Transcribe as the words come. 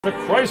The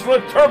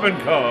Chrysler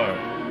Turbine Car,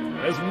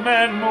 as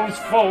man moves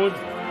forward.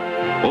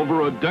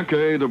 Over a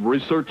decade of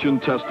research and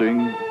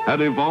testing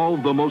had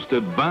evolved the most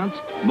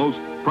advanced, most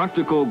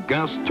practical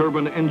gas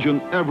turbine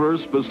engine ever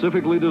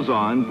specifically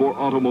designed for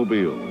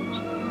automobiles.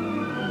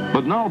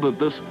 But now that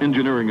this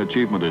engineering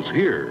achievement is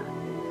here,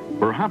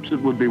 perhaps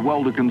it would be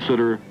well to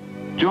consider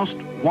just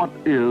what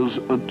is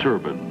a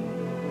turbine.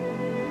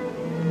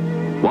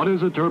 What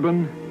is a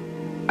turbine?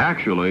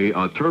 Actually,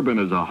 a turbine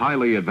is a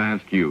highly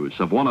advanced use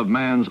of one of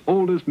man's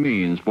oldest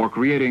means for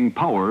creating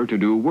power to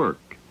do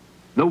work,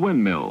 the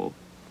windmill.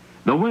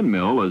 The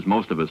windmill, as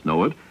most of us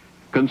know it,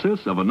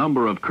 consists of a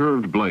number of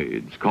curved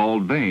blades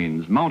called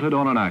vanes mounted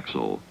on an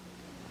axle.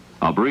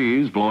 A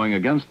breeze blowing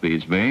against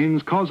these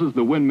vanes causes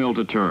the windmill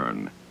to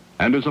turn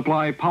and to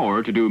supply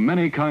power to do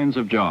many kinds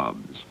of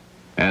jobs.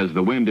 As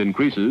the wind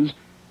increases,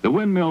 the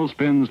windmill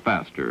spins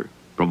faster,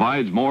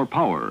 provides more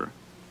power.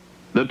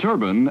 The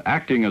turbine,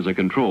 acting as a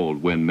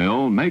controlled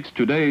windmill, makes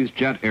today's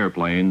jet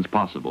airplanes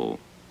possible.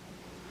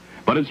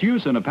 But its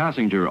use in a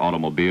passenger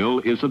automobile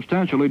is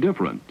substantially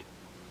different.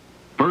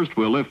 First,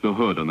 we'll lift the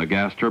hood on the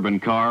gas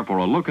turbine car for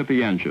a look at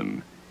the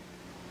engine.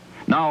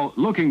 Now,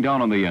 looking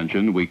down on the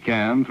engine, we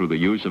can, through the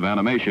use of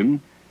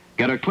animation,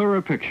 get a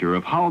clearer picture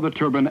of how the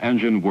turbine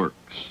engine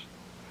works.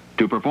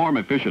 To perform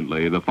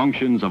efficiently the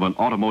functions of an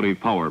automotive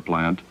power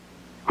plant,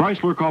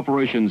 Chrysler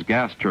Corporation's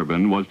gas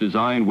turbine was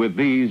designed with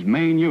these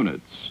main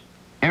units: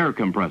 air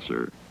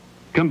compressor,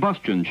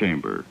 combustion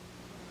chamber,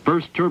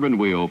 first turbine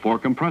wheel for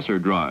compressor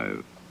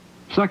drive,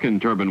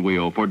 second turbine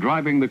wheel for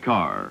driving the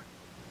car,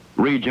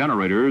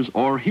 regenerators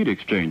or heat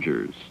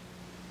exchangers.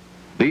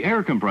 The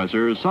air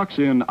compressor sucks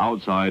in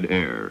outside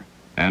air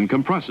and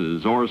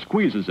compresses or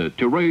squeezes it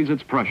to raise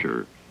its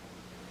pressure.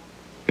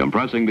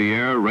 Compressing the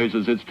air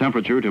raises its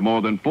temperature to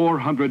more than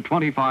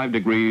 425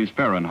 degrees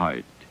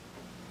Fahrenheit.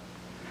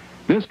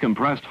 This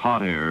compressed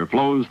hot air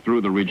flows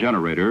through the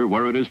regenerator,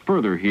 where it is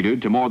further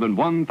heated to more than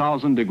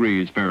 1,000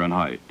 degrees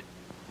Fahrenheit.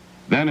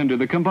 Then into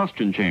the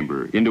combustion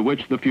chamber, into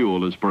which the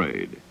fuel is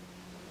sprayed.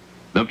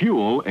 The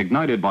fuel,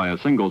 ignited by a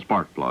single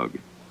spark plug,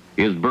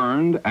 is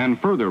burned and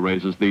further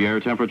raises the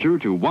air temperature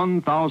to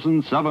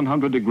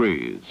 1,700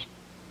 degrees.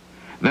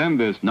 Then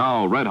this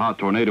now red-hot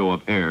tornado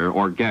of air,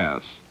 or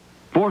gas,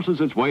 forces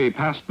its way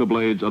past the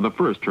blades of the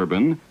first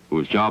turbine,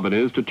 whose job it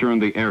is to turn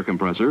the air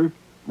compressor,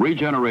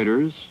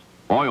 regenerators,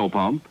 oil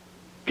pump,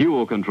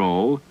 fuel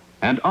control,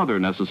 and other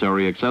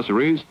necessary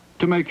accessories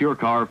to make your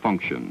car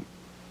function.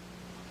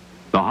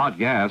 The hot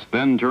gas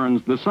then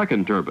turns the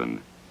second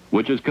turbine,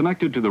 which is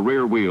connected to the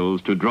rear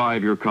wheels to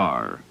drive your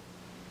car.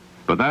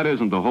 But that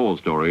isn't the whole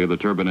story of the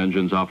turbine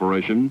engine's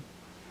operation.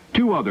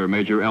 Two other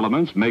major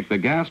elements make the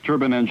gas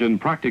turbine engine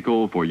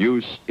practical for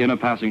use in a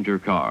passenger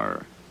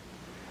car.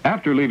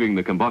 After leaving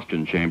the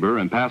combustion chamber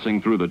and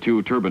passing through the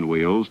two turbine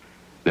wheels,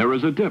 there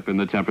is a dip in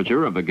the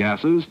temperature of the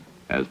gases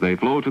as they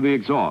flow to the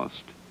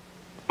exhaust.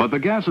 But the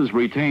gases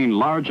retain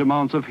large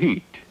amounts of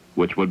heat,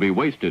 which would be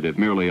wasted if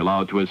merely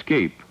allowed to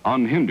escape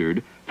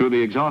unhindered through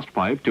the exhaust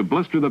pipe to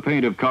blister the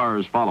paint of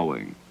cars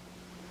following.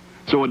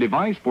 So a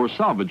device for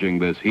salvaging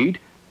this heat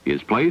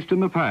is placed in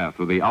the path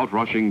of the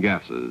outrushing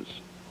gases.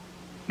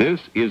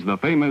 This is the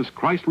famous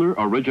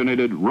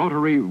Chrysler-originated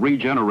rotary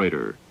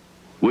regenerator,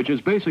 which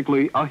is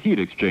basically a heat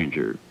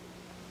exchanger.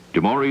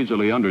 To more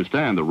easily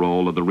understand the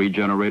role of the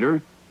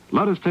regenerator,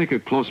 let us take a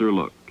closer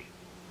look.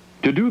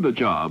 To do the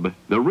job,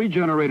 the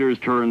regenerators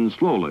turn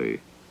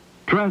slowly,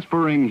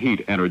 transferring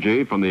heat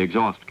energy from the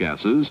exhaust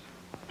gases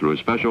through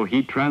special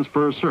heat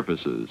transfer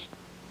surfaces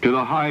to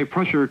the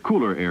high-pressure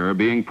cooler air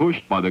being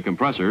pushed by the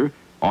compressor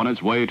on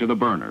its way to the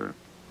burner.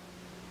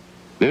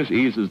 This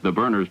eases the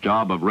burner's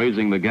job of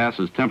raising the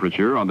gas's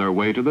temperature on their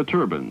way to the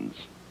turbines.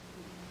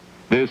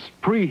 This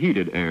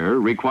preheated air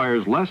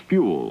requires less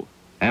fuel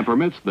and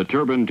permits the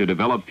turbine to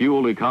develop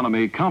fuel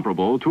economy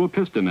comparable to a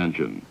piston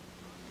engine.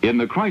 In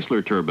the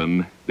Chrysler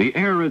turbine, the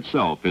air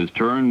itself is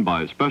turned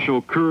by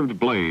special curved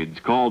blades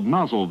called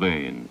nozzle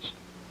vanes.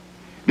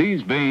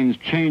 These vanes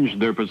change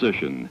their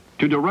position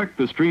to direct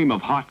the stream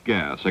of hot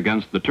gas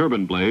against the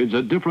turbine blades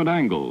at different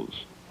angles.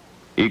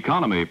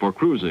 Economy for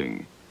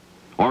cruising,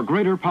 or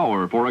greater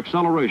power for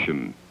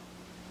acceleration,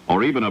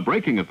 or even a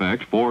braking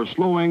effect for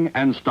slowing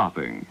and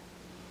stopping.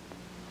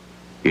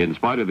 In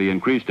spite of the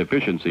increased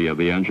efficiency of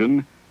the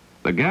engine,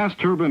 the gas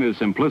turbine is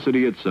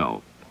simplicity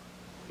itself.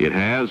 It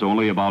has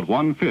only about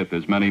 1/5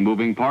 as many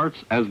moving parts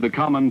as the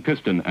common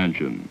piston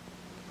engine.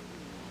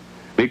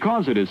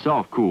 Because it is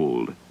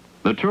self-cooled,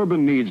 the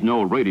turbine needs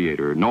no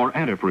radiator nor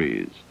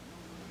antifreeze.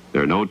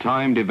 There are no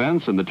timed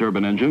events in the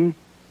turbine engine,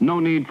 no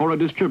need for a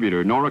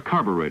distributor nor a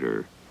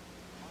carburetor.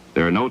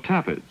 There are no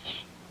tappets,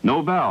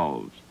 no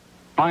valves.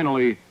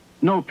 Finally,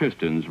 no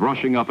pistons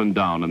rushing up and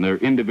down in their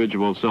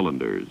individual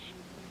cylinders.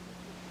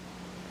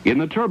 In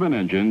the turbine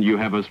engine, you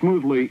have a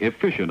smoothly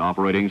efficient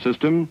operating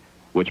system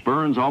which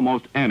burns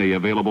almost any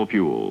available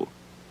fuel: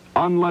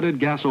 unleaded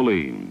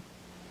gasoline,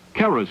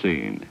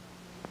 kerosene,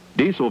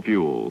 diesel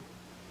fuel,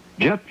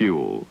 jet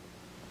fuel.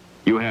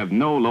 You have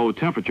no low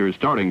temperature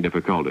starting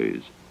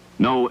difficulties,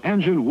 no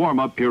engine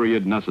warm-up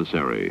period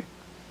necessary.